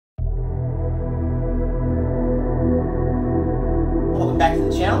back to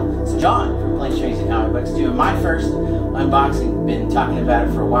the channel. It's John from Plain Strings and Comic Books doing my first unboxing. Been talking about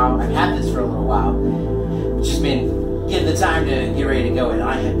it for a while. I've had this for a little while. Just been getting the time to get ready to go, and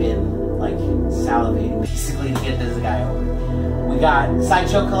I have been like salivating basically to get this guy over. We got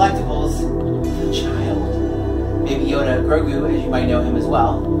Sideshow Collectables, the child, Baby Yoda, Grogu, as you might know him as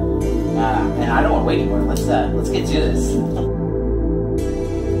well. And I don't want to wait anymore. Let's get to this.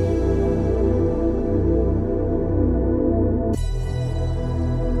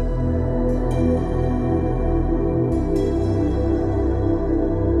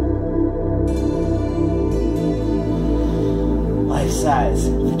 Life size,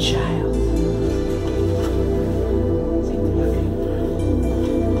 the child.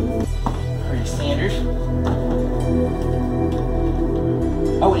 Pretty standard.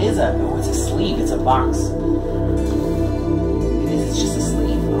 Oh, it's a sleeve. It's a box. It is. It's just a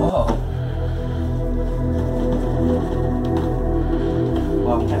sleeve. Oh.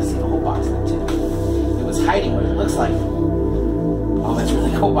 Well, we gotta see the whole box now too. It was hiding what it looks like. Oh, that's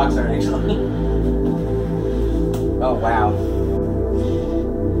really cool box art actually. Oh wow.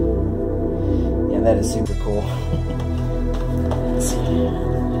 That is super cool. Let's see.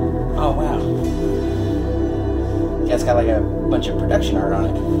 Oh wow. Yeah, it's got like a bunch of production art on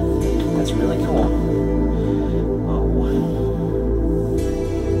it. That's really cool. Oh.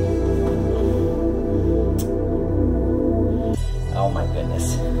 Oh my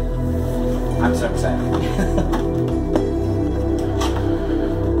goodness. I'm so excited.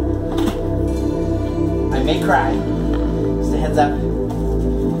 I may cry. Just a heads up.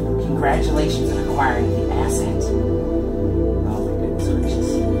 Congratulations on acquiring the asset. Oh my goodness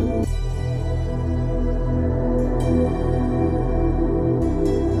gracious.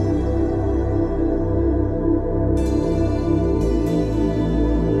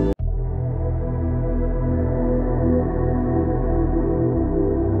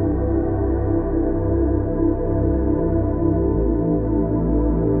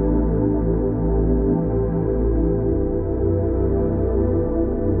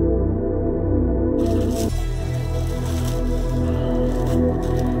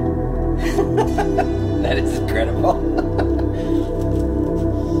 That is incredible.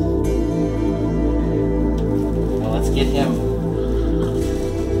 Well, let's get him.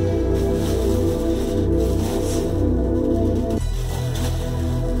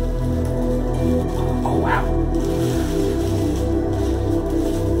 Oh, wow.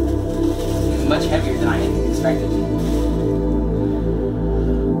 He's much heavier than I expected.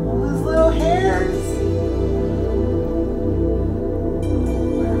 Oh, those little hairs.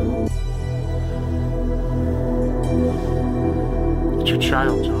 Your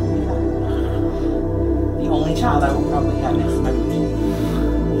child, John. The only child I will probably have next to my booty.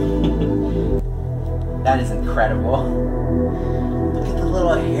 That is incredible. Look at the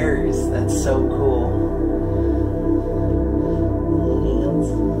little hairs. That's so cool. Hands.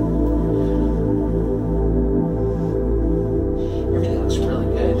 Everything looks really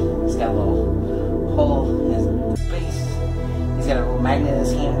good. He's got a little hole in his face. He's got a little magnet in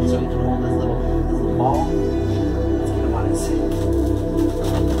his hand so he can hold his little ball. Let's get him on his head.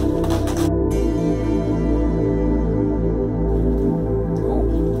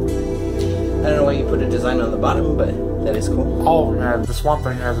 I don't know why you put a design on the bottom, but that is cool. All of them have. The Swamp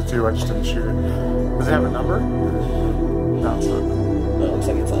Thing has it too. I just didn't shoot it. Does it have a number? No, it's not. No, it looks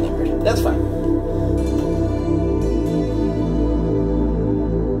like it's unnumbered. That's fine.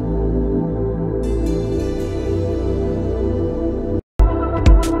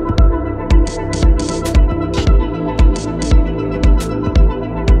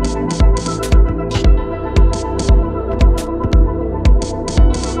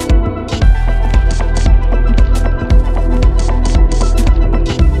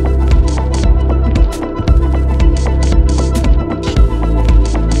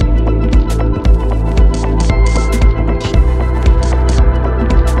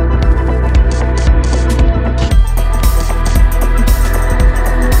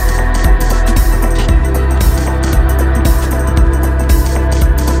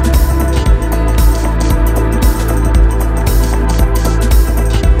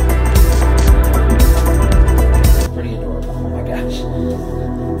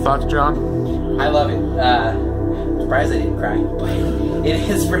 Thoughts, John? I love it. I'm surprised I didn't cry, but it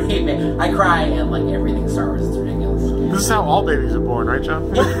is pretty big. I cry at like everything Star Wars. It's ridiculous. This is how all babies are born, right,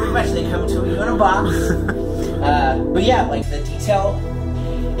 John? Yeah, pretty much. They come to you in a box. But yeah, like the detail,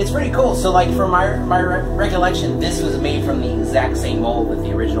 it's pretty cool. So like from my recollection, this was made from the exact same mold that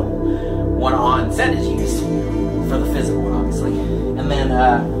the original one on set is used for the physical one, obviously. And then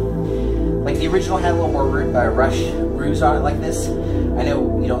like the original had a little more rush grooves on it like this. I I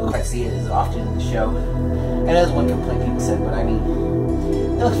know you don't quite see it as often in the show. And that's one complaint people said, but I mean,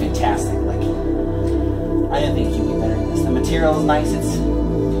 it looks fantastic. Like, I didn't think you could get better than this. The material is nice.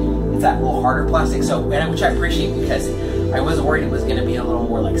 It's that little harder plastic, so which I appreciate because I was worried it was going to be a little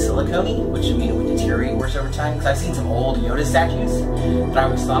more like silicone-y, which would mean it would deteriorate worse over time. Because I've seen some old Yoda statues that I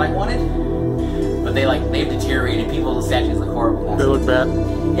always thought I wanted, but they've deteriorated. People's statues look horrible now. They look bad.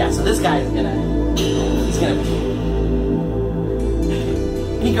 Yeah, so this guy's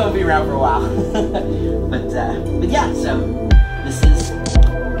he's gonna be around for a while. but yeah, so this is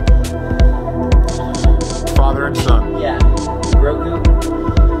father and son. Yeah, Grogu.